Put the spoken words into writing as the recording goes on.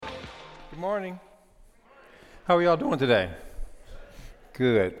Good morning. How are y'all doing today?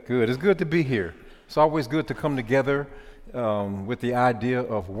 Good, good. It's good to be here. It's always good to come together with the idea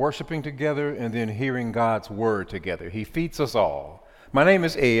of worshiping together and then hearing God's word together. He feeds us all. My name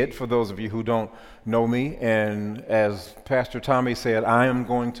is Ed, for those of you who don't know me, and as Pastor Tommy said, I am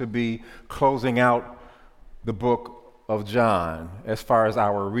going to be closing out the book of John as far as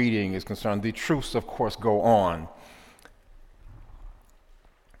our reading is concerned. The truths, of course, go on.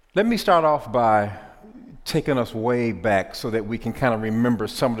 Let me start off by taking us way back so that we can kind of remember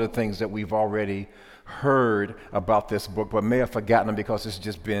some of the things that we've already heard about this book, but may have forgotten them because it's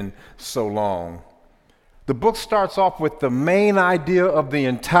just been so long. The book starts off with the main idea of the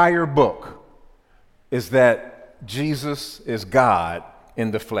entire book is that Jesus is God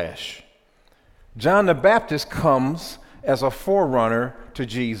in the flesh. John the Baptist comes as a forerunner to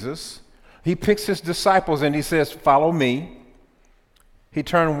Jesus. He picks his disciples and he says, "Follow me." He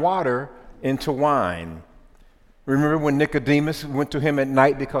turned water into wine. Remember when Nicodemus went to him at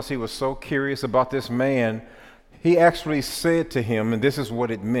night because he was so curious about this man? He actually said to him, and this is what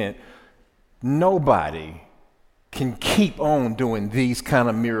it meant, nobody can keep on doing these kind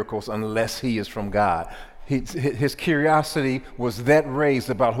of miracles unless he is from God. His curiosity was that raised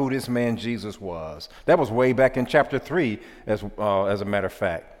about who this man Jesus was. That was way back in chapter 3, as a matter of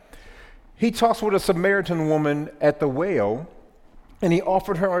fact. He talks with a Samaritan woman at the well, and he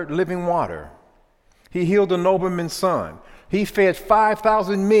offered her living water. He healed a nobleman's son. He fed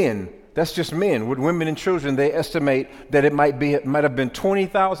 5,000 men. That's just men. With women and children, they estimate that it might have been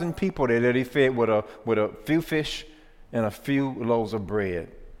 20,000 people there that he fed with a few fish and a few loaves of bread.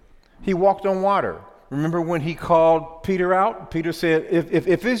 He walked on water. Remember when he called Peter out? Peter said,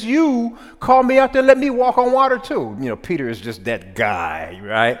 if it's you, call me out there, let me walk on water too. You know, Peter is just that guy,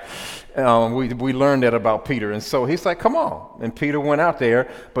 right? We learned that about Peter. And so he's like, come on. And Peter went out there,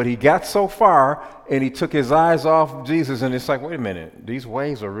 but he got so far and he took his eyes off Jesus and it's like, wait a minute, these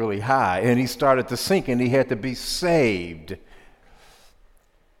waves are really high. And he started to sink and he had to be saved.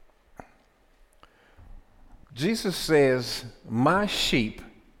 Jesus says, my sheep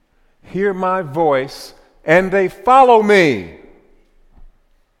hear my voice, and they follow me.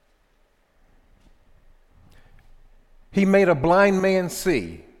 He made a blind man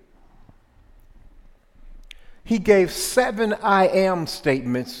see. He gave 7 I am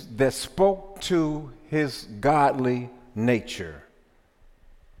statements that spoke to his godly nature.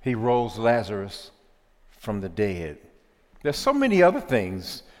 He rose Lazarus from the dead. There's so many other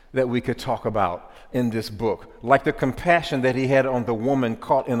things that we could talk about in this book, like the compassion that he had on the woman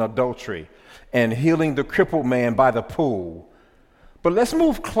caught in adultery and healing the crippled man by the pool. But let's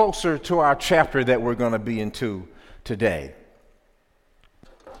move closer to our chapter that we're going to be into today.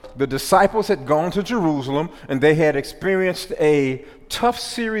 The disciples had gone to Jerusalem and they had experienced a tough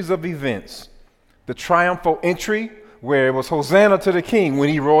series of events. The triumphal entry, where it was Hosanna to the King when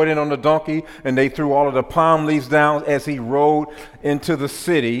he rode in on the donkey and they threw all of the palm leaves down as he rode into the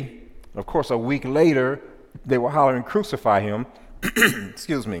city. Of course, a week later, they were hollering, "Crucify him."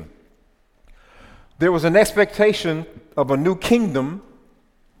 Excuse me. There was an expectation of a new kingdom.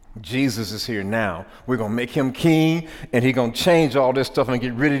 Jesus is here now. We're going to make him king, and he's going to change all this stuff and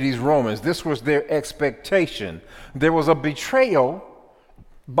get rid of these Romans. This was their expectation. There was a betrayal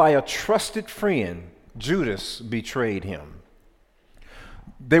by a trusted friend. Judas betrayed him.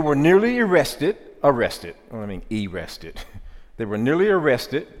 They were nearly arrested. They were nearly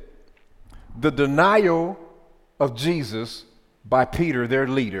arrested. The denial of Jesus by Peter, their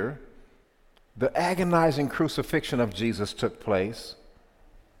leader, the agonizing crucifixion of Jesus took place,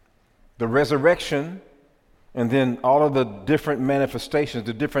 the resurrection, and then all of the different manifestations,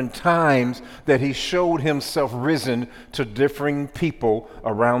 the different times that he showed himself risen to differing people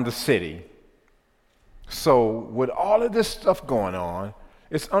around the city. So with all of this stuff going on,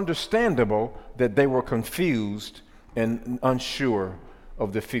 it's understandable that they were confused and unsure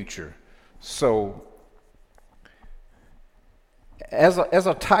of the future. So as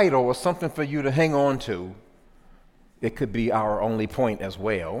a title or something for you to hang on to, it could be our only point as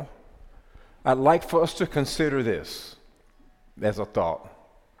well. I'd like for us to consider this as a thought.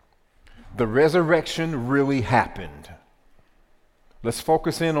 The resurrection really happened. Let's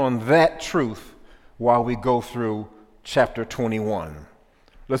focus in on that truth while we go through chapter 21.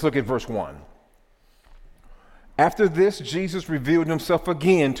 Let's look at verse 1. After this, Jesus revealed himself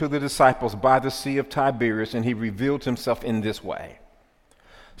again to the disciples by the Sea of Tiberias, and he revealed himself in this way.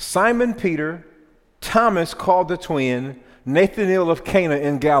 Simon Peter, Thomas called the twin, Nathanael of Cana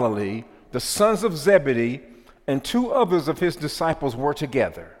in Galilee, the sons of Zebedee, and 2 others of his disciples were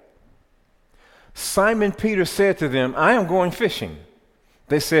together. Simon Peter said to them, "I am going fishing."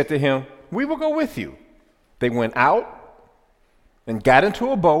 They said to him, we will go with you. They went out and got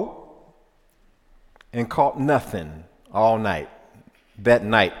into a boat and caught nothing all night. That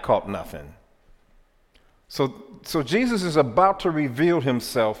night caught nothing. So Jesus is about to reveal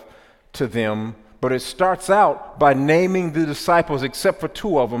himself to them, but it starts out by naming the disciples except for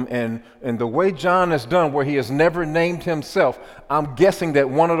two of them. And the way John has done, where he has never named himself, I'm guessing that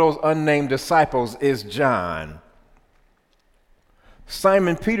one of those unnamed disciples is John.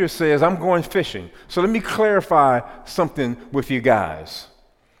 Simon Peter says, I'm going fishing. So let me clarify something with you guys.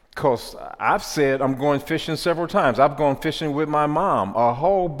 Because I've said I'm going fishing several times. I've gone fishing with my mom a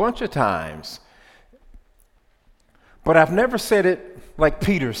whole bunch of times. But I've never said it like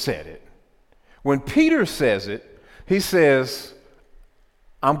Peter said it. When Peter says it, he says,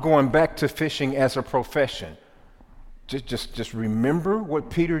 I'm going back to fishing as a profession. Just remember what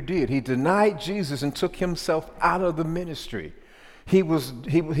Peter did. He denied Jesus and took himself out of the ministry. He was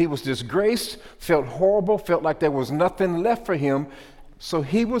disgraced, felt horrible, felt like there was nothing left for him. So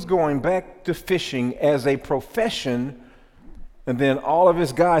he was going back to fishing as a profession. And then all of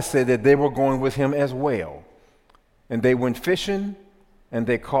his guys said that they were going with him as well. And they went fishing and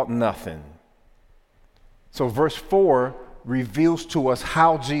they caught nothing. So verse 4 reveals to us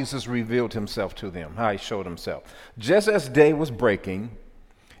how Jesus revealed himself to them, how he showed himself. Just as day was breaking,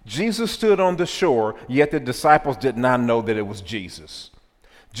 Jesus stood on the shore, yet the disciples did not know that it was Jesus.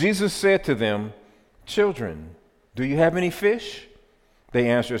 Jesus said to them, "Children, do you have any fish?" They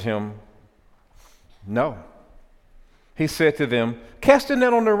answered him, "No." He said to them, "Cast the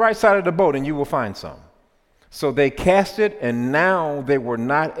net on the right side of the boat and you will find some." So they cast it, and now they were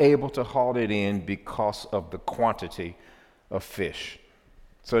not able to haul it in because of the quantity of fish.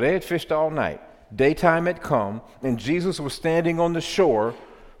 So they had fished all night. Daytime had come, and Jesus was standing on the shore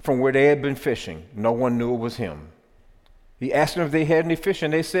from where they had been fishing. No one knew it was him. He asked them if they had any fish,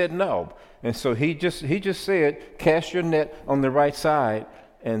 and they said no. And so he just said, "Cast your net on the right side,"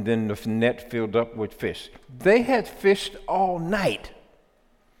 and then the net filled up with fish. They had fished all night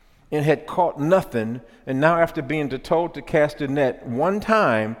and had caught nothing, and now after being told to cast the net one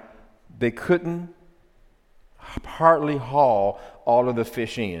time, they couldn't hardly haul all of the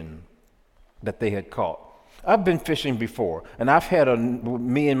fish in that they had caught. I've been fishing before, and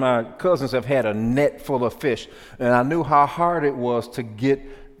me and my cousins have had a net full of fish, and I knew how hard it was to get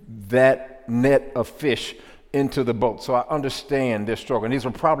that net of fish into the boat. So I understand their struggle. And these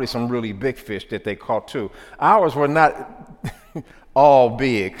were probably some really big fish that they caught too. Ours were not all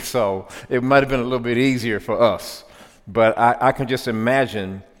big, so it might have been a little bit easier for us. But I can just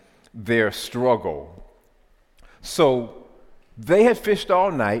imagine their struggle. So they had fished all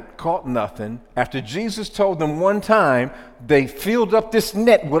night, caught nothing. After Jesus told them one time, they filled up this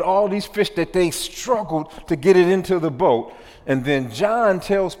net with all these fish that they struggled to get it into the boat. And then John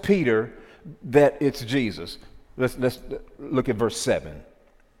tells Peter that it's Jesus. Let's look at verse 7.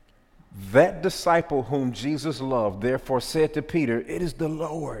 That disciple whom Jesus loved therefore said to Peter, "It is the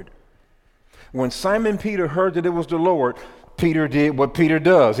Lord." When Simon Peter heard that it was the Lord, Peter did what Peter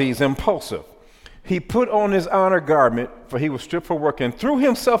does. He's impulsive. He put on his honor garment, for he was stripped for work, and threw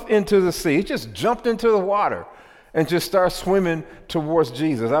himself into the sea. He just jumped into the water and just started swimming towards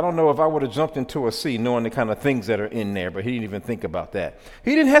Jesus. I don't know if I would have jumped into a sea knowing the kind of things that are in there, but he didn't even think about that.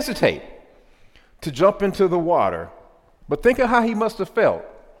 He didn't hesitate to jump into the water. But think of how he must have felt.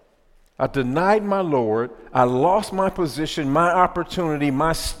 I denied my Lord. I lost my position, my opportunity,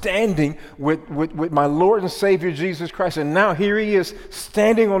 my standing with my Lord and Savior Jesus Christ. And now here he is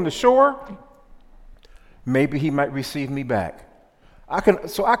standing on the shore. Maybe he might receive me back. I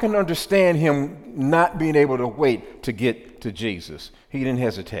can understand him not being able to wait to get to Jesus. He didn't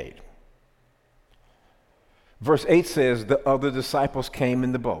hesitate. Verse 8 says, the other disciples came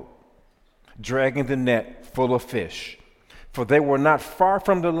in the boat, dragging the net full of fish. For they were not far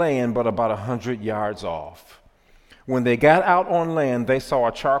from the land, but about 100 yards off. When they got out on land, they saw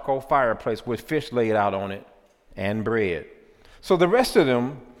a charcoal fireplace with fish laid out on it and bread. So the rest of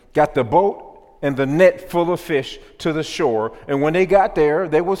them got the boat and the net full of fish to the shore. And when they got there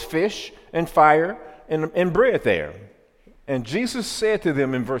was fish and fire and bread there. And Jesus said to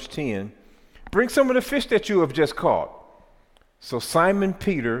them in verse 10, "Bring some of the fish that you have just caught." So Simon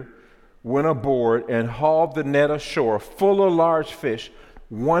Peter went aboard and hauled the net ashore full of large fish,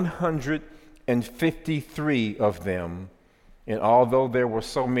 153 of them. And although there were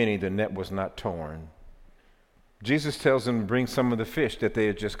so many, the net was not torn. Jesus tells them to bring some of the fish that they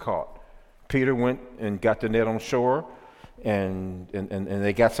had just caught. Peter went and got the net on shore, and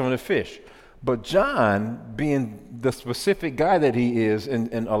they got some of the fish. But John, being the specific guy that he is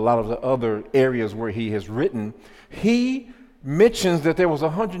in a lot of the other areas where he has written, he mentions that there was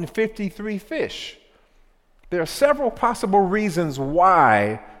 153 fish. There are several possible reasons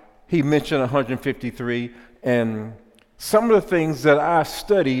why he mentioned 153, and some of the things that I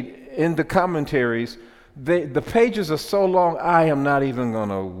studied in the commentaries, the pages are so long, I am not even going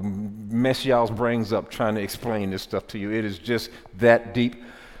to mess y'all's brains up trying to explain this stuff to you. It is just that deep.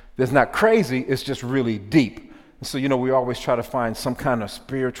 It's not crazy, it's just really deep. So, we always try to find some kind of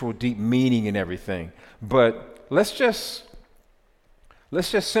spiritual deep meaning in everything. But let's just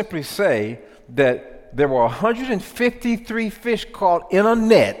simply say that there were 153 fish caught in a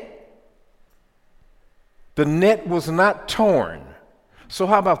net. The net was not torn. So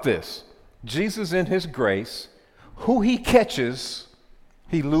how about this? Jesus, in his grace, who he catches,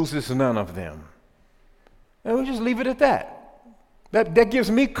 he loses none of them. And we just leave it at that. That gives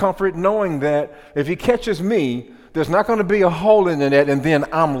me comfort knowing that if he catches me, there's not going to be a hole in the net and then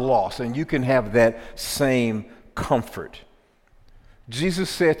I'm lost. And you can have that same comfort. Jesus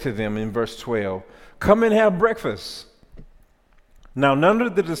said to them in verse 12, "Come and have breakfast." Now none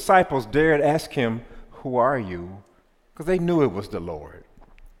of the disciples dared ask him, "Who are you?" because they knew it was the Lord.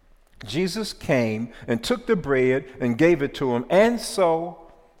 Jesus came and took the bread and gave it to him, and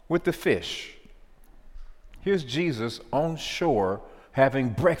so with the fish. Here's Jesus on shore having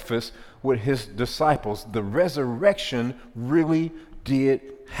breakfast with his disciples. The resurrection really did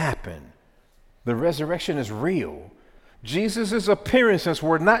happen. The resurrection is real. Jesus' appearances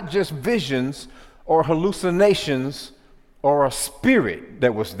were not just visions or hallucinations or a spirit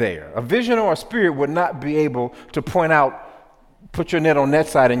that was there. A vision or a spirit would not be able to point out, put your net on that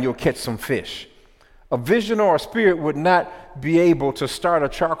side and you'll catch some fish. A vision or a spirit would not be able to start a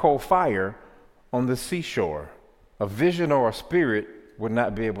charcoal fire on the seashore. A vision or a spirit would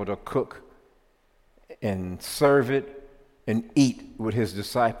not be able to cook and serve it and eat with his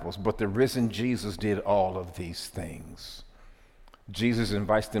disciples. But the risen Jesus did all of these things. Jesus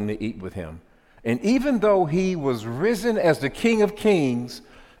invites them to eat with him. And even though he was risen as the King of Kings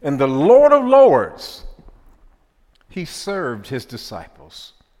and the Lord of Lords, he served his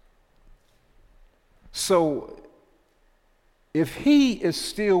disciples. So if he is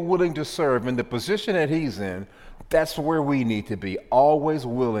still willing to serve in the position that he's in, that's where we need to be, always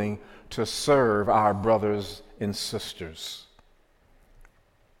willing to serve our brothers and sisters.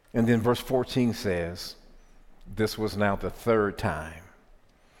 And then verse 14 says, this was now the third time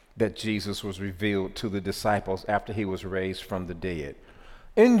that Jesus was revealed to the disciples after he was raised from the dead.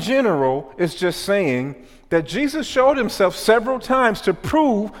 In general, it's just saying that Jesus showed himself several times to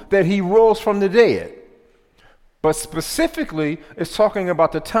prove that he rose from the dead. But specifically, it's talking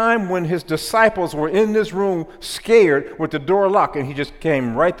about the time when his disciples were in this room scared with the door locked, and he just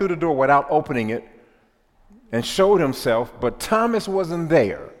came right through the door without opening it and showed himself, but Thomas wasn't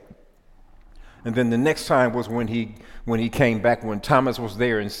there. And then the next time was when he came back, when Thomas was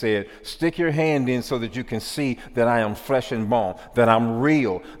there and said, "Stick your hand in so that you can see that I am flesh and bone, that I'm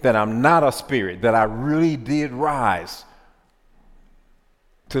real, that I'm not a spirit, that I really did rise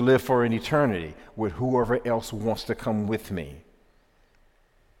to live for an eternity with whoever else wants to come with me."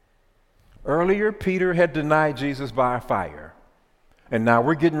 Earlier, Peter had denied Jesus by a fire. And now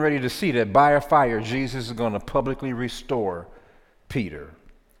we're getting ready to see that by a fire, Jesus is going to publicly restore Peter.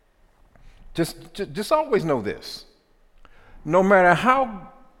 Just always know this. No matter how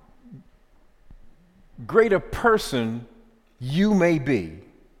great a person you may be,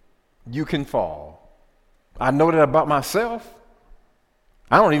 you can fall. I know that about myself.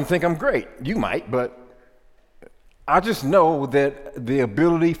 I don't even think I'm great. You might, but I just know that the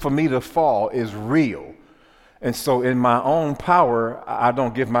ability for me to fall is real. And so in my own power, I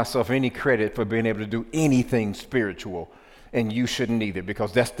don't give myself any credit for being able to do anything spiritual. And you shouldn't either,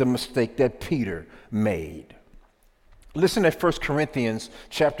 because that's the mistake that Peter made. Listen at 1 Corinthians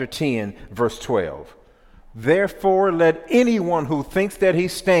chapter 10, verse 12. "Therefore, let anyone who thinks that he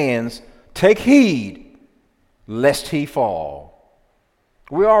stands take heed, lest he fall."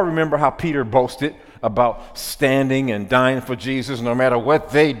 We all remember how Peter boasted about standing and dying for Jesus. "No matter what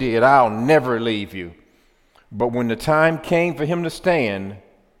they did, I'll never leave you." But when the time came for him to stand,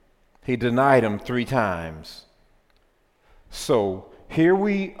 he denied him 3 times. So here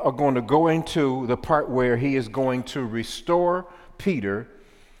we are going to go into the part where he is going to restore Peter.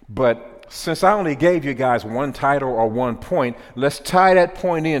 But since I only gave you guys one title or one point, let's tie that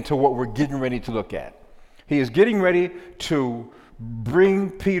point into what we're getting ready to look at. He is getting ready to bring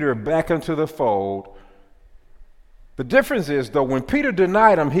Peter back into the fold. The difference is, though, when Peter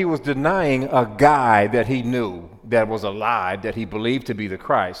denied him, he was denying a guy that he knew that was alive, that he believed to be the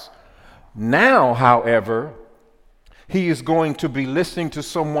Christ. Now, however, he is going to be listening to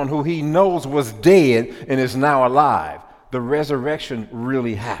someone who he knows was dead and is now alive. the resurrection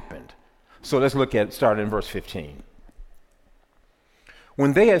really happened. So let's look at it, starting in verse 15.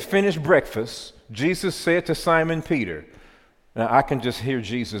 When they had finished breakfast, Jesus said to Simon Peter, now I can just hear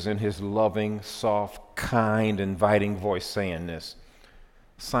Jesus in his loving, soft, kind, inviting voice saying this,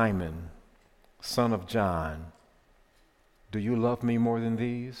 Simon, son of John, do you love me more than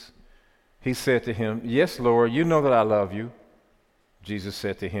these? He said to him, yes, Lord, you know that I love you. Jesus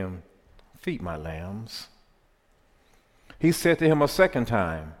said to him, feed my lambs. He said to him a second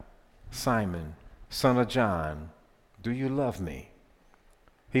time, Simon, son of John, do you love me?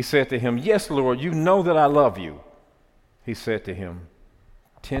 He said to him, yes, Lord, you know that I love you. He said to him,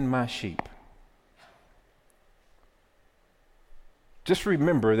 tend my sheep. Just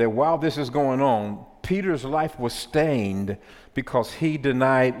remember that while this is going on, Peter's life was stained because he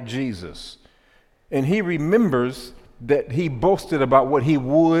denied Jesus. And he remembers that he boasted about what he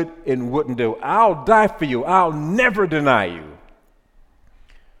would and wouldn't do. I'll die for you. I'll never deny you.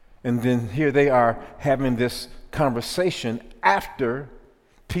 And then here they are having this conversation after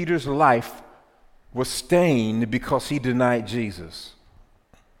Peter's life was stained because he denied Jesus.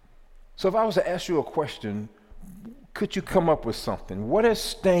 So if I was to ask you a question, could you come up with something? What has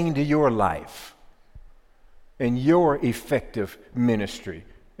stained your life and your effective ministry?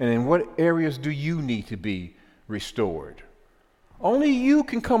 And in what areas do you need to be restored? Only you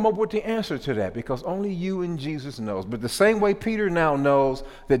can come up with the answer to that, because only you and Jesus knows. But the same way Peter now knows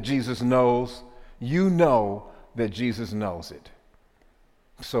that Jesus knows, you know that Jesus knows it.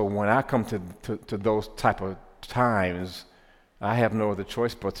 So when I come to those type of times, I have no other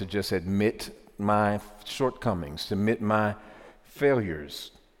choice but to just admit my shortcomings, to admit my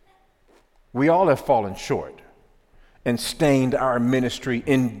failures. We all have fallen short and stained our ministry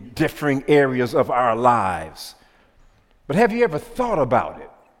in differing areas of our lives. But have you ever thought about it?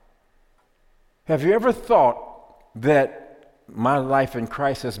 Have you ever thought that my life in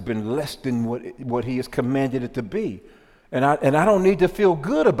Christ has been less than what he has commanded it to be? And I don't need to feel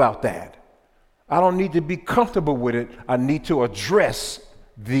good about that. I don't need to be comfortable with it. I need to address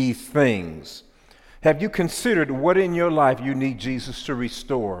these things. Have you considered what in your life you need Jesus to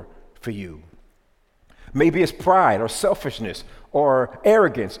restore for you? Maybe it's pride or selfishness or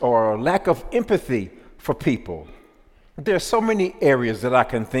arrogance or lack of empathy for people. There's so many areas that I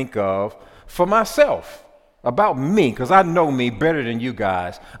can think of for myself, about me, because I know me better than you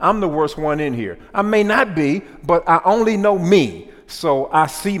guys. I'm the worst one in here. I may not be, but I only know me. So I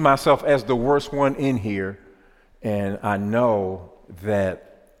see myself as the worst one in here, and I know that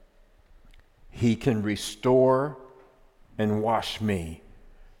he can restore and wash me.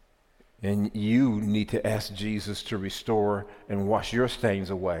 And you need to ask Jesus to restore and wash your stains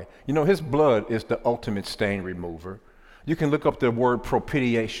away. You know, his blood is the ultimate stain remover. You can look up the word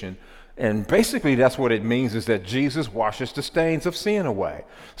propitiation, and basically that's what it means, is that Jesus washes the stains of sin away.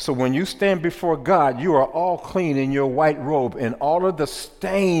 So when you stand before God, you are all clean in your white robe, and all of the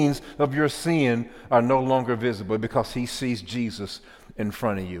stains of your sin are no longer visible because he sees Jesus in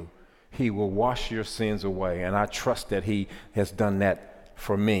front of you. He will wash your sins away, and I trust that he has done that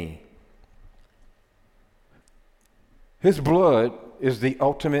for me. His blood is the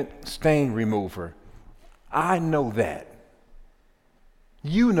ultimate stain remover. I know that.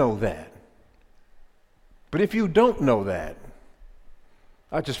 You know that. But if you don't know that,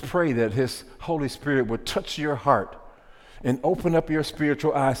 I just pray that his Holy Spirit would touch your heart and open up your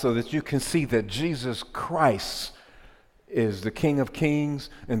spiritual eyes so that you can see that Jesus Christ is the King of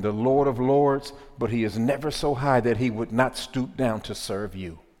Kings and the Lord of Lords, but he is never so high that he would not stoop down to serve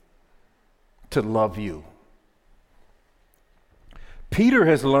you, to love you. Peter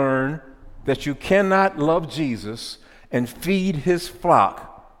has learned that you cannot love Jesus and feed his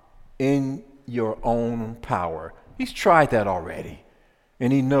flock in your own power. He's tried that already,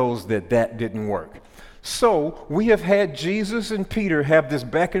 and he knows that that didn't work. So we have had Jesus and Peter have this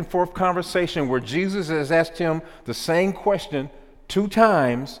back and forth conversation where Jesus has asked him the same question 2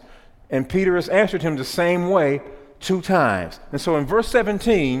 times, and Peter has answered him the same way 2 times. And so in verse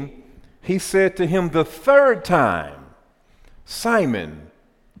 17, he said to him the 3rd time, Simon,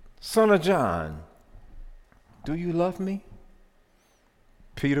 son of John, do you love me?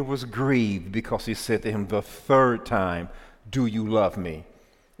 Peter was grieved because he said to him the 3rd time, do you love me?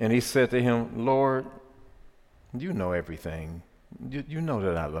 And he said to him, Lord, you know everything. You know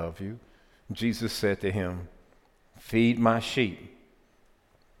that I love you. Jesus said to him, feed my sheep.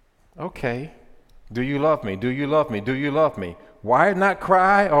 Okay. Do you love me? Do you love me? Do you love me? Why not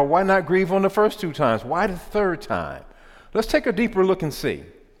cry, or why not grieve on the first 2 times? Why the 3rd time? Let's take a deeper look and see.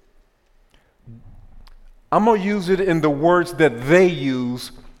 I'm going to use it in the words that they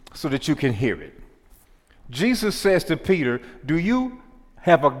use so that you can hear it. Jesus says to Peter, do you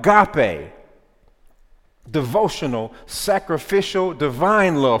have agape, devotional, sacrificial,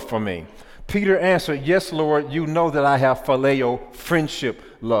 divine love for me? Peter answered, yes, Lord, you know that I have phileo, friendship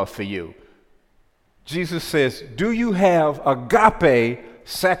love for you. Jesus says, do you have agape,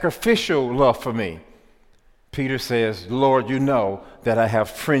 sacrificial love for me? Peter says, Lord, you know that I have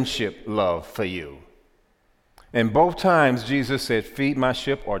friendship love for you. And both times Jesus said, feed my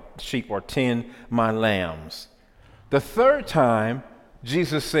sheep or tend my lambs. The third time,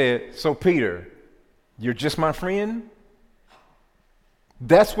 Jesus said, so Peter, you're just my friend?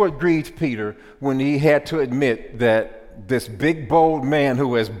 That's what grieved Peter when he had to admit that this big, bold man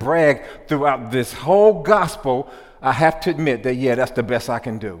who has bragged throughout this whole gospel, I have to admit that, yeah, that's the best I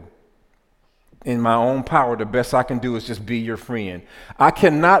can do. In my own power, the best I can do is just be your friend. I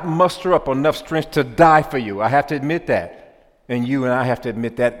cannot muster up enough strength to die for you. I have to admit that. And you and I have to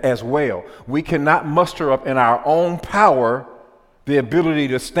admit that as well. We cannot muster up in our own power the ability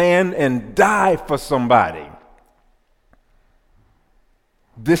to stand and die for somebody.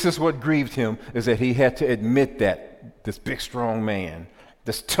 This is what grieved him, is that he had to admit that this big, strong man,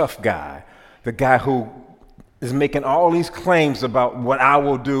 this tough guy, the guy who is making all these claims about what I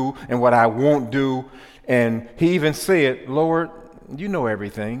will do and what I won't do. And he even said, Lord, you know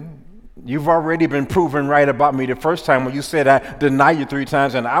everything. You've already been proven right about me the first time when you said I deny you 3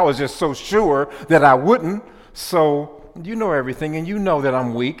 times, and I was just so sure that I wouldn't. So you know everything, and you know that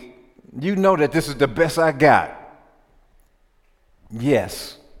I'm weak. You know that this is the best I got.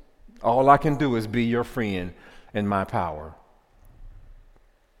 Yes, all I can do is be your friend in my power.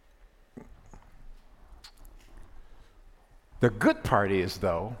 The good part is,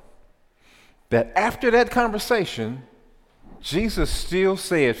 though, that after that conversation, Jesus still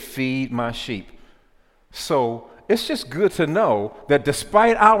said, feed my sheep. So it's just good to know that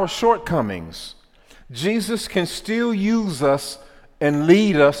despite our shortcomings, Jesus can still use us and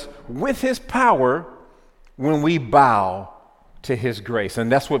lead us with his power when we bow to his grace.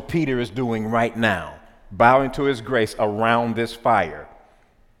 And that's what Peter is doing right now, bowing to his grace around this fire.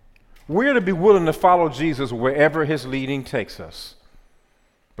 We're to be willing to follow Jesus wherever his leading takes us.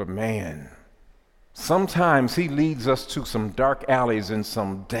 But man, sometimes he leads us to some dark alleys and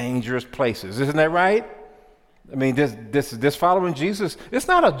some dangerous places. Isn't that right? I mean, this following Jesus, it's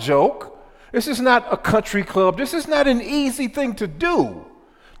not a joke. This is not a country club. This is not an easy thing to do.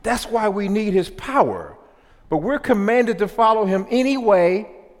 That's why we need his power. But we're commanded to follow him anyway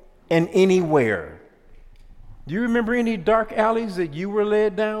and anywhere. Do you remember any dark alleys that you were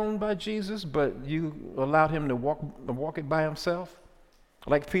led down by Jesus, but you allowed him to walk it by himself,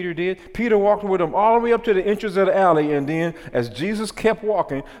 like Peter did? Peter walked with him all the way up to the entrance of the alley, and then as Jesus kept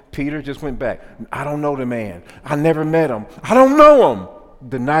walking, Peter just went back. I don't know the man. I never met him. I don't know him.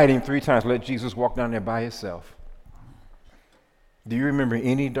 Denied him 3 times, let Jesus walk down there by himself. Do you remember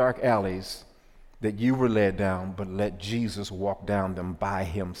any dark alleys that you were led down, but let Jesus walk down them by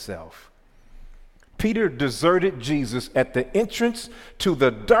himself? Peter deserted Jesus at the entrance to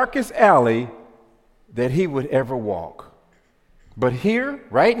the darkest alley that he would ever walk. But here,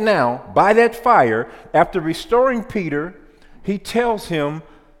 right now, by that fire, after restoring Peter, he tells him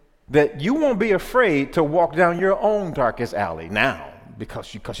that you won't be afraid to walk down your own darkest alley now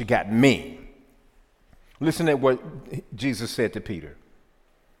because you got me. Listen to what Jesus said to Peter.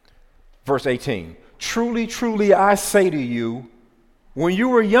 Verse 18, truly, truly, I say to you, when you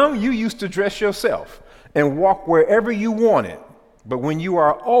were young, you used to dress yourself and walk wherever you wanted. But when you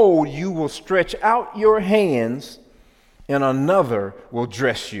are old, you will stretch out your hands and another will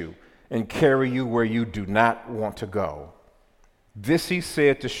dress you and carry you where you do not want to go. This he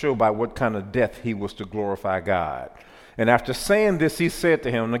said to show by what kind of death he was to glorify God. And after saying this, he said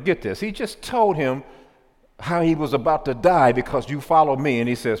to him, now get this, he just told him how he was about to die because you follow me. And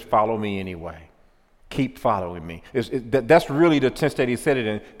he says, follow me anyway. Keep following me. That's really the tense that he said it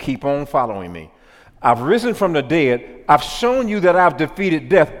in. Keep on following me. I've risen from the dead. I've shown you that I've defeated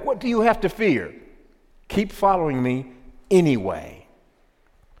death. What do you have to fear? Keep following me anyway.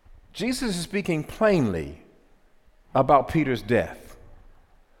 Jesus is speaking plainly about Peter's death.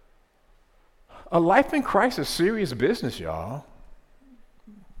 A life in Christ is serious business, y'all.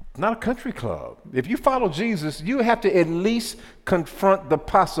 Not a country club. If you follow Jesus, you have to at least confront the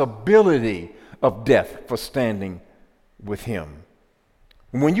possibility of death for standing with him.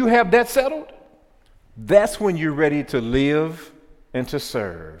 When you have that settled, that's when you're ready to live and to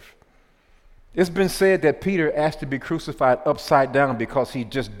serve. It's been said that Peter asked to be crucified upside down because he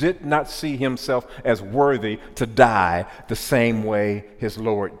just did not see himself as worthy to die the same way his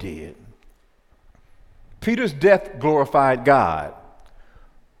Lord did. Peter's death glorified God.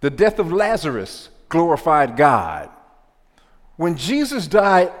 The death of Lazarus glorified God. When Jesus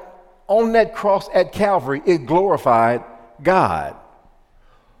died on that cross at Calvary, it glorified God.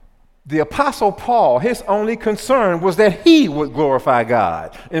 The Apostle Paul, his only concern was that he would glorify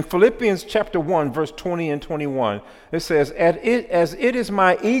God. In Philippians chapter 1, verse 20 and 21, it says, as it is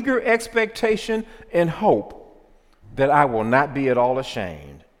my eager expectation and hope that I will not be at all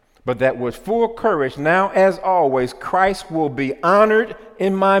ashamed, but that with full courage, now as always, Christ will be honored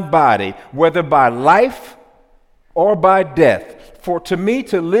in my body, whether by life or by death. For to me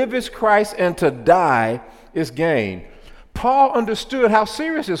to live is Christ, and to die is gain. Paul understood how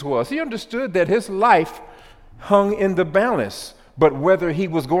serious this was. He understood that his life hung in the balance, but whether he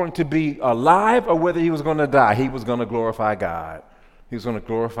was going to be alive or whether he was going to die, he was going to glorify God. He was going to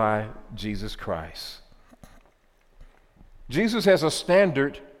glorify Jesus Christ. Jesus has a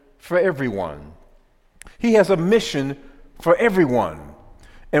standard for everyone. He has a mission for everyone.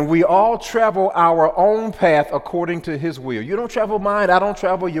 And we all travel our own path according to his will. You don't travel mine, I don't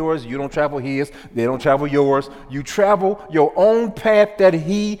travel yours, you don't travel his, they don't travel yours. You travel your own path that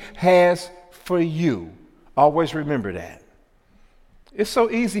he has for you. Always remember that. It's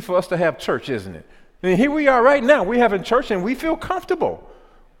so easy for us to have church, isn't it? I mean, here we are right now. We're having church and we feel comfortable.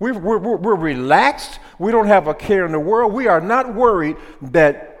 We're relaxed. We don't have a care in the world. We are not worried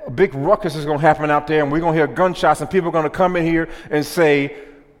that a big ruckus is going to happen out there and we're going to hear gunshots and people are going to come in here and say,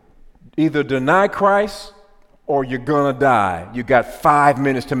 either deny Christ or you're going to die. You got 5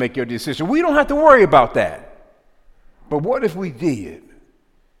 minutes to make your decision. We don't have to worry about that. But what if we did?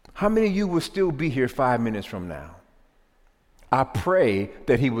 How many of you will still be here 5 minutes from now? I pray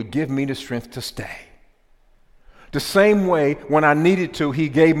that he would give me the strength to stay. The same way when I needed to, he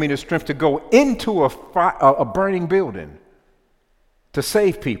gave me the strength to go into a burning building to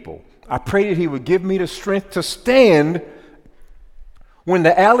save people. I pray that he would give me the strength to stand when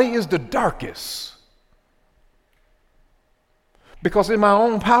the alley is the darkest. Because in my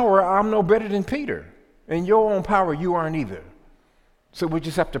own power, I'm no better than Peter. In your own power, you aren't either. So we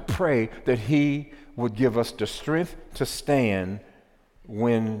just have to pray that he would give us the strength to stand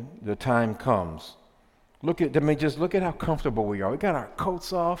when the time comes. Just look at how comfortable we are. We got our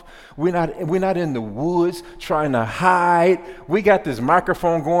coats off. We're not in the woods trying to hide. We got this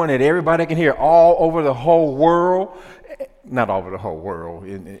microphone going that everybody can hear all over the whole world. Not all over the whole world,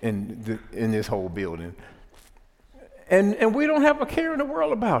 in this whole building. And we don't have a care in the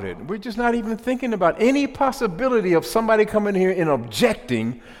world about it. We're just not even thinking about any possibility of somebody coming here and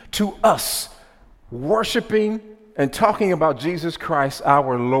objecting to us worshiping and talking about Jesus Christ,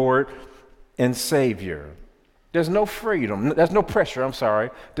 our Lord and Savior. There's no freedom. There's no pressure, I'm sorry.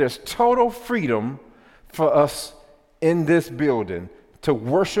 There's total freedom for us in this building to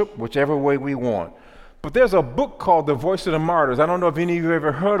worship whichever way we want. But there's a book called The Voice of the Martyrs. I don't know if any of you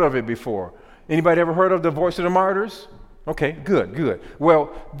ever heard of it before. Anybody ever heard of The Voice of the Martyrs? Okay, good.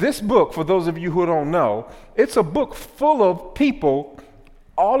 Well, this book, for those of you who don't know, it's a book full of people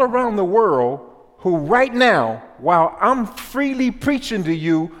all around the world who right now, while I'm freely preaching to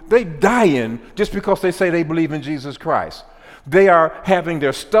you, they dying just because they say they believe in Jesus Christ. They are having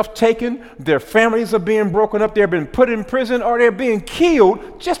their stuff taken, their families are being broken up, they're being put in prison, or they're being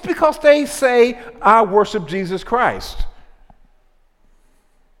killed just because they say, I worship Jesus Christ.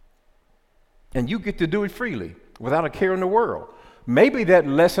 And you get to do it freely, without a care in the world. Maybe that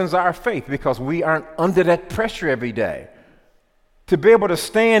lessens our faith because we aren't under that pressure every day. To be able to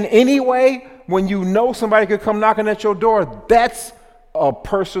stand anyway when you know somebody could come knocking at your door, that's a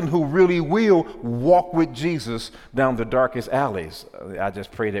person who really will walk with Jesus down the darkest alleys. I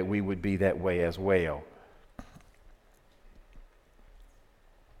just pray that we would be that way as well.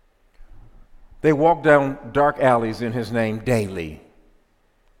 They walk down dark alleys in his name daily.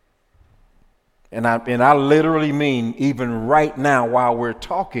 And I literally mean even right now while we're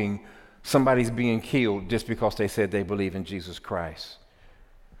talking, somebody's being killed just because they said they believe in Jesus Christ.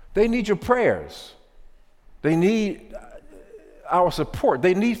 They need your prayers. They need our support.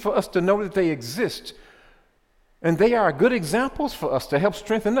 They need for us to know that they exist. And they are good examples for us to help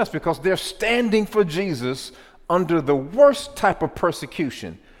strengthen us because they're standing for Jesus under the worst type of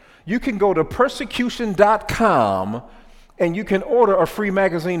persecution. You can go to persecution.com and you can order a free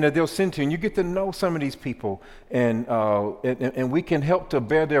magazine that they'll send to you, and you get to know some of these people, and we can help to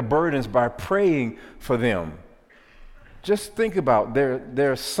bear their burdens by praying for them. Just think about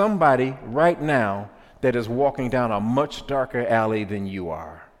there's somebody right now that is walking down a much darker alley than you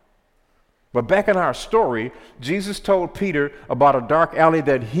are. But back in our story, Jesus told Peter about a dark alley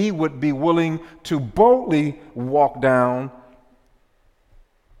that he would be willing to boldly walk down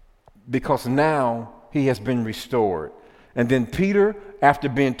because now he has been restored. And then Peter, after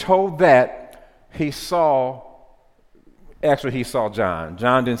being told that, he saw John.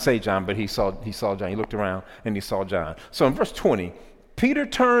 John didn't say John, but he saw John. He looked around and he saw John. So in verse 20, Peter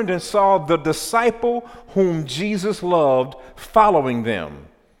turned and saw the disciple whom Jesus loved following them,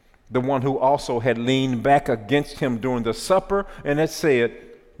 the one who also had leaned back against him during the supper and had said,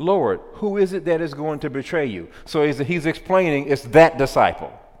 Lord, who is it that is going to betray you? So he's explaining it's that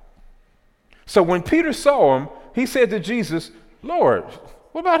disciple. So when Peter saw him, he said to Jesus, Lord,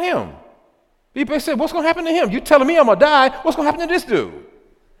 what about him? He said, what's going to happen to him? You're telling me I'm going to die. What's going to happen to this dude?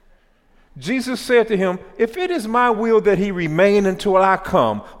 Jesus said to him, if it is my will that he remain until I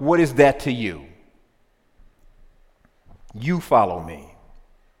come, what is that to you? You follow me.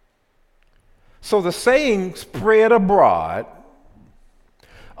 So the saying spread abroad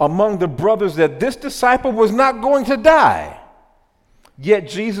among the brothers that this disciple was not going to die. Yet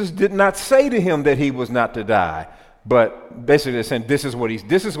Jesus did not say to him that he was not to die. But basically they're saying this is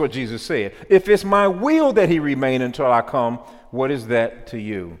what Jesus said. If it's my will that he remain until I come, what is that to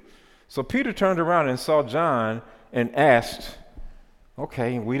you? So Peter turned around and saw John and asked,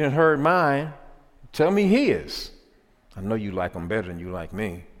 okay, we didn't heard mine. Tell me his. I know you like him better than you like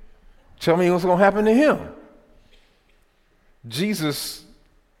me. Tell me what's going to happen to him. Jesus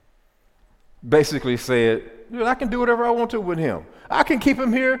basically said, I can do whatever I want to with him. I can keep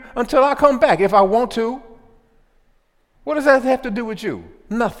him here until I come back if I want to. What does that have to do with you?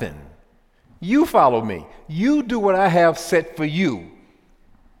 Nothing. You follow me. You do what I have set for you.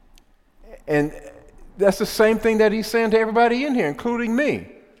 And that's the same thing that he's saying to everybody in here, including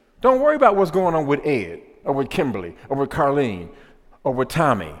me. Don't worry about what's going on with Ed or with Kimberly or with Carlene or with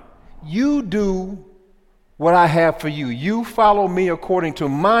Tommy. You do what I have for you. You follow me according to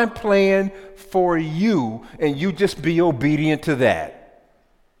my plan for you, and you just be obedient to that.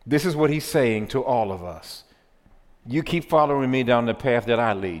 This is what he's saying to all of us. You keep following me down the path that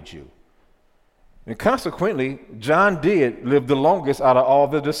I lead you. And consequently, John did live the longest out of all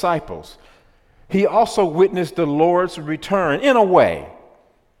the disciples. He also witnessed the Lord's return, in a way,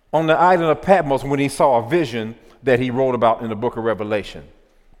 on the island of Patmos when he saw a vision that he wrote about in the book of Revelation.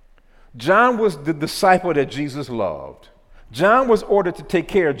 John was the disciple that Jesus loved. John was ordered to take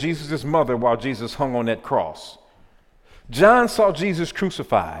care of Jesus' mother while Jesus hung on that cross. John saw Jesus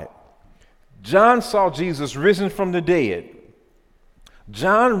crucified. John saw Jesus risen from the dead.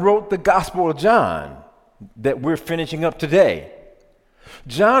 John wrote the Gospel of John that we're finishing up today.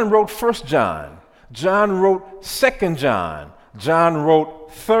 John wrote 1 John. John wrote 2 John. John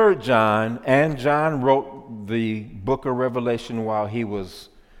wrote 3 John. And John wrote the book of Revelation while he was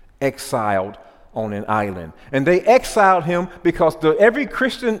exiled on an island. And they exiled him because every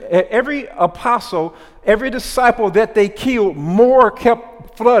Christian, every apostle, every disciple that they killed, more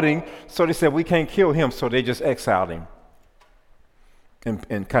kept flooding. So they said, we can't kill him. So they just exiled him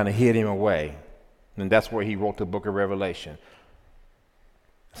and kind of hid him away. And that's where he wrote the book of Revelation.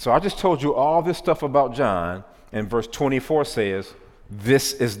 So I just told you all this stuff about John, and verse 24 says,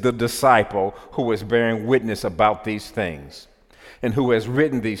 this is the disciple who is bearing witness about these things and who has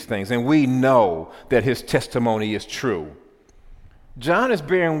written these things, and we know that his testimony is true. John is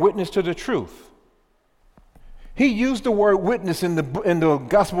bearing witness to the truth. He used the word witness in the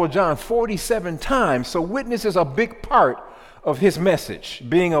Gospel of John 47 times, so witness is a big part of his message,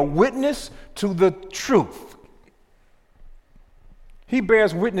 being a witness to the truth. He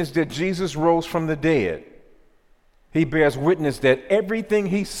bears witness that Jesus rose from the dead. He bears witness that everything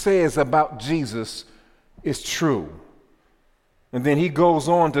he says about Jesus is true. And then he goes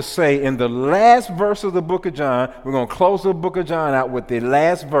on to say in the last verse of the book of John, we're going to close the book of John out with the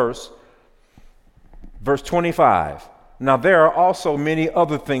last verse, verse 25. Now there are also many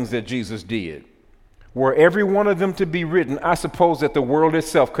other things that Jesus did. Were every one of them to be written, I suppose that the world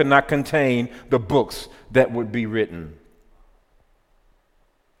itself could not contain the books that would be written.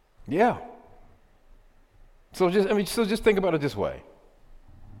 Yeah. So just think about it this way.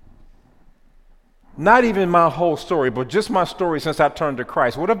 Not even my whole story, but just my story since I turned to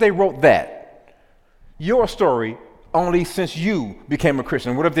Christ. What if they wrote that? Your story only since you became a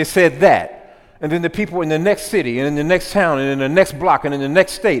Christian. What if they said that? And then the people in the next city and in the next town and in the next block and in the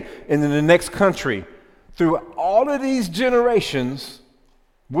next state and in the next country, through all of these generations,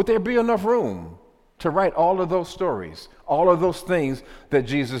 would there be enough room to write all of those stories, all of those things that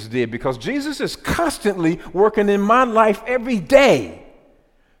Jesus did? Because Jesus is constantly working in my life every day.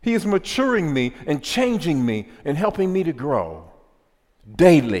 He is maturing me and changing me and helping me to grow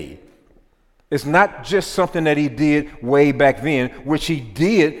daily. It's not just something that he did way back then, which he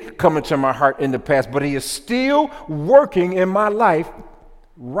did come into my heart in the past, but he is still working in my life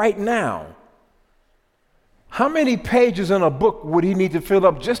right now. How many pages in a book would he need to fill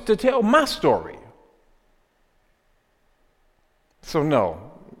up just to tell my story? So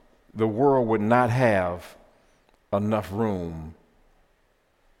no, the world would not have enough room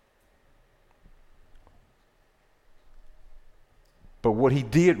but what he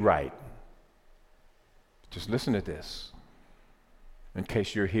did right, just listen to this, in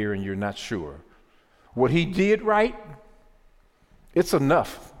case you're here and you're not sure. What he did right, it's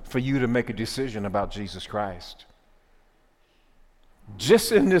enough for you to make a decision about Jesus Christ.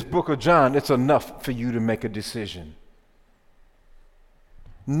 Just in this book of John, it's enough for you to make a decision.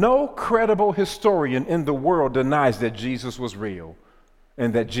 No credible historian in the world denies that Jesus was real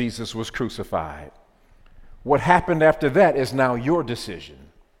and that Jesus was crucified. What happened after that is now your decision.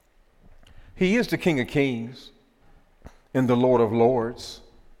 He is the King of Kings and the Lord of Lords.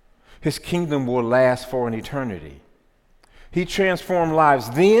 His kingdom will last for an eternity. He transformed lives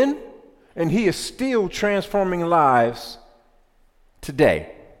then, and he is still transforming lives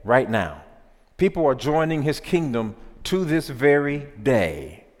today, right now. People are joining his kingdom to this very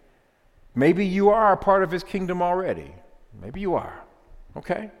day. Maybe you are a part of his kingdom already. Maybe you are.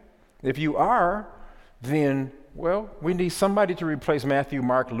 Okay? If you are, then, well, we need somebody to replace Matthew,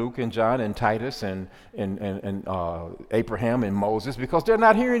 Mark, Luke, and John, and Titus, and Abraham, and Moses, because they're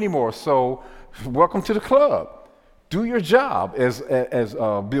not here anymore. So welcome to the club. Do your job, as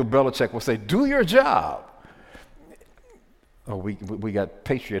Bill Belichick will say, do your job. Oh, we got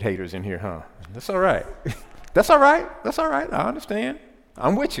Patriot haters in here, huh? That's all right. That's all right. That's all right. I understand.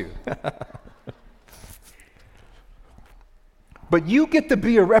 I'm with you. But you get to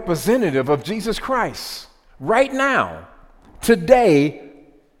be a representative of Jesus Christ right now, today.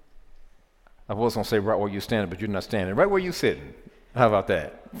 I was going to say right where you're standing, but you're not standing. Right where you're sitting. How about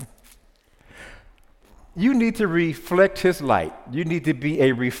that? You need to reflect his light. You need to be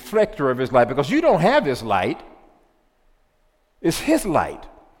a reflector of his light, because you don't have his light. It's his light.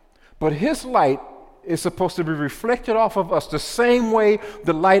 But his light is supposed to be reflected off of us the same way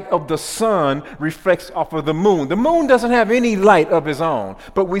the light of the sun reflects off of the moon. The moon doesn't have any light of its own,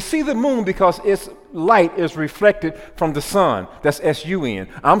 but we see the moon because its light is reflected from the sun. That's S-U-N.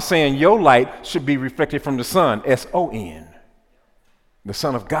 I'm saying your light should be reflected from the sun, S-O-N, the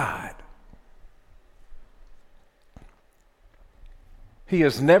Son of God. He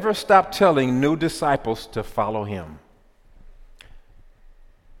has never stopped telling new disciples to follow him.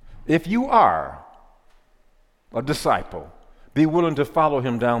 If you are a disciple, be willing to follow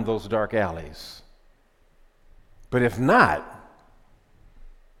him down those dark alleys. But if not,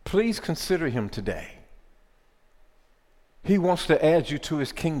 please consider him today. He wants to add you to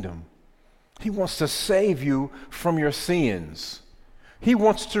his kingdom. He wants to save you from your sins. He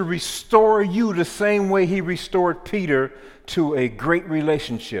wants to restore you the same way he restored Peter to a great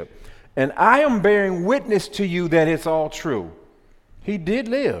relationship. And I am bearing witness to you that it's all true. He did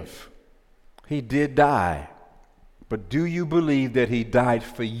live. He did die. But do you believe that he died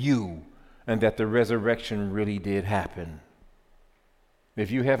for you and that the resurrection really did happen?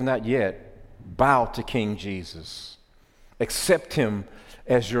 If you have not yet, bow to King Jesus. Accept him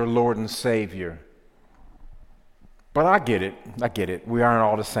as your Lord and Savior. But I get it. We aren't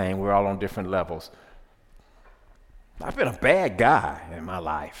all the same. We're all on different levels. I've been a bad guy in my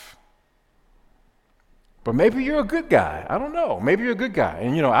life. But maybe you're a good guy. I don't know. Maybe you're a good guy.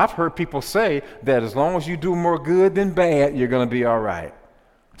 And, I've heard people say that as long as you do more good than bad, you're going to be all right.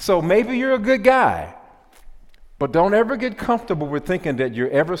 So maybe you're a good guy. But don't ever get comfortable with thinking that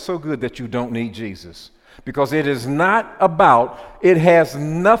you're ever so good that you don't need Jesus. Because it has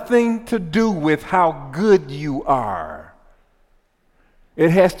nothing to do with how good you are.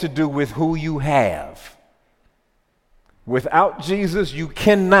 It has to do with who you have. Without Jesus, you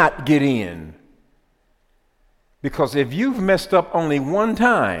cannot get in. Because if you've messed up only one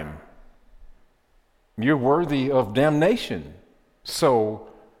time, you're worthy of damnation. So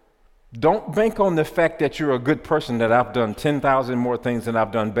don't bank on the fact that you're a good person, that I've done 10,000 more things than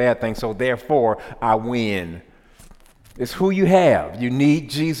I've done bad things, so therefore I win. It's who you have. You need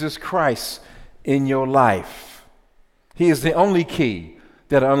Jesus Christ in your life. He is the only key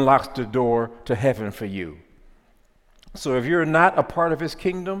that unlocks the door to heaven for you. So if you're not a part of his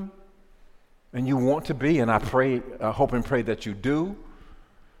kingdom, and you want to be, and I hope and pray that you do,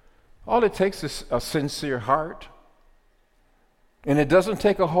 all it takes is a sincere heart. And it doesn't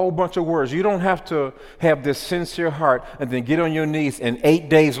take a whole bunch of words. You don't have to have this sincere heart and then get on your knees and 8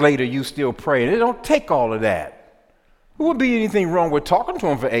 days later you still pray. And it don't take all of that. There wouldn't be anything wrong with talking to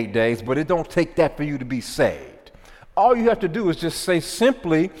him for 8 days, but it don't take that for you to be saved. All you have to do is just say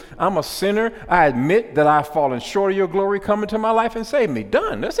simply, I'm a sinner. I admit that I've fallen short of your glory. Come into my life and save me.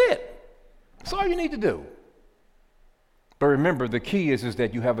 Done. That's it. That's all you need to do. But remember, the key is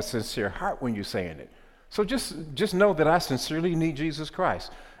that you have a sincere heart when you're saying it. So just know that I sincerely need Jesus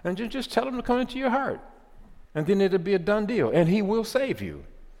Christ. And just tell him to come into your heart. And then it'll be a done deal. And he will save you.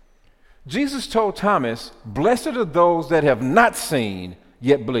 Jesus told Thomas, blessed are those that have not seen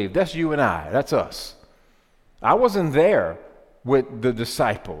yet believe. That's you and I. That's us. I wasn't there with the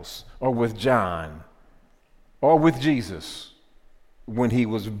disciples or with John or with Jesus when he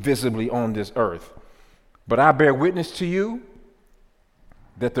was visibly on this earth. But I bear witness to you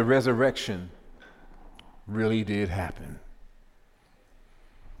that the resurrection really did happen.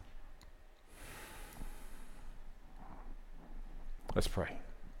 Let's pray.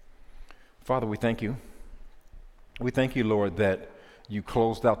 Father, we thank you. We thank you, Lord, that you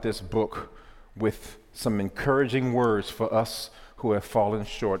closed out this book with some encouraging words for us who have fallen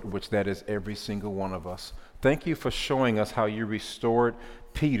short, which that is every single one of us. Thank you for showing us how you restored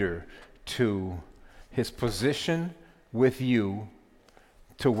Peter to his position with you,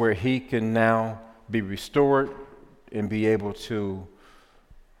 to where he can now be restored and be able to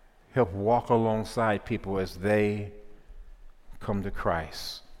help walk alongside people as they come to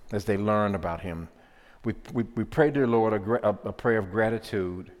Christ, as they learn about him. We pray, dear Lord, a prayer of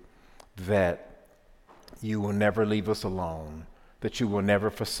gratitude that you will never leave us alone, that you will never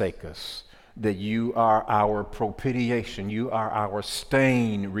forsake us, that you are our propitiation, you are our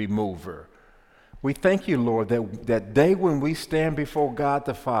stain remover. We thank you, Lord, that day when we stand before God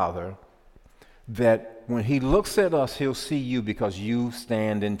the Father, that when he looks at us, he'll see you because you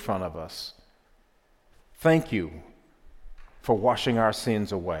stand in front of us. Thank you for washing our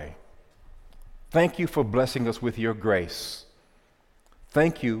sins away. Thank you for blessing us with your grace.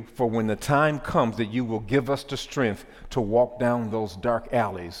 Thank you for when the time comes that you will give us the strength to walk down those dark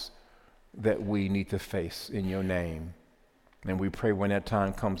alleys that we need to face in your name. And we pray when that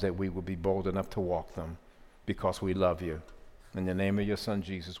time comes that we will be bold enough to walk them because we love you. In the name of your son,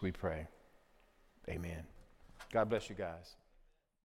 Jesus, we pray. Amen. God bless you guys.